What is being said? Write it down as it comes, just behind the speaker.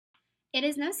It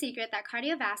is no secret that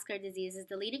cardiovascular disease is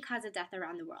the leading cause of death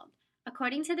around the world.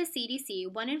 According to the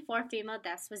CDC, 1 in 4 female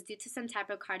deaths was due to some type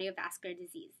of cardiovascular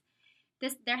disease.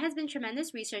 There has been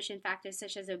tremendous research in factors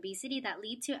such as obesity that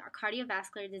lead to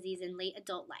cardiovascular disease in late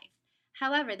adult life.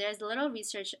 However, there is little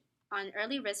research on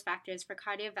early risk factors for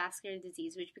cardiovascular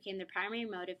disease, which became the primary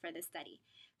motive for the study.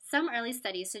 Some early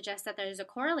studies suggest that there is a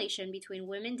correlation between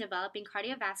women developing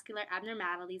cardiovascular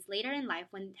abnormalities later in life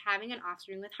when having an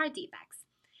offspring with heart defects.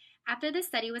 After this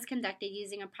study was conducted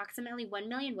using approximately 1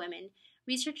 million women,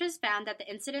 researchers found that the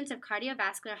incidence of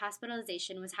cardiovascular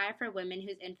hospitalization was higher for women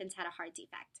whose infants had a heart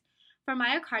defect. For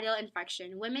myocardial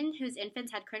infarction, women whose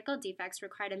infants had critical defects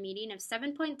required a median of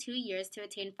 7.2 years to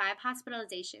attain 5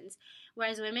 hospitalizations,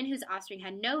 whereas women whose offspring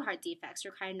had no heart defects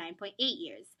required 9.8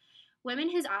 years. Women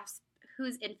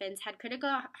whose infants had critical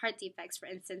heart defects, for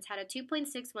instance, had a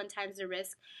 2.61 times the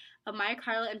risk of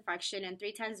myocardial infarction and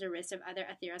 3 times the risk of other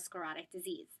atherosclerotic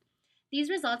disease. These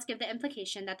results give the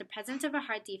implication that the presence of a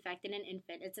heart defect in an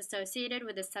infant is associated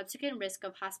with a subsequent risk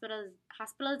of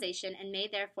hospitalization and may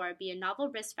therefore be a novel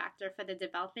risk factor for the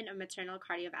development of maternal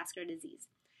cardiovascular disease.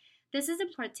 This is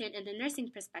important in the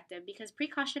nursing perspective because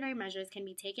precautionary measures can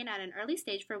be taken at an early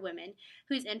stage for women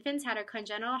whose infants had a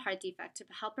congenital heart defect to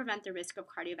help prevent the risk of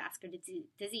cardiovascular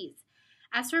disease.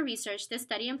 As for research, this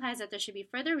study implies that there should be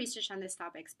further research on these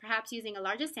topics, perhaps using a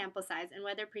larger sample size, and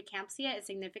whether preeclampsia is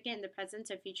significant in the presence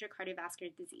of future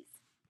cardiovascular disease.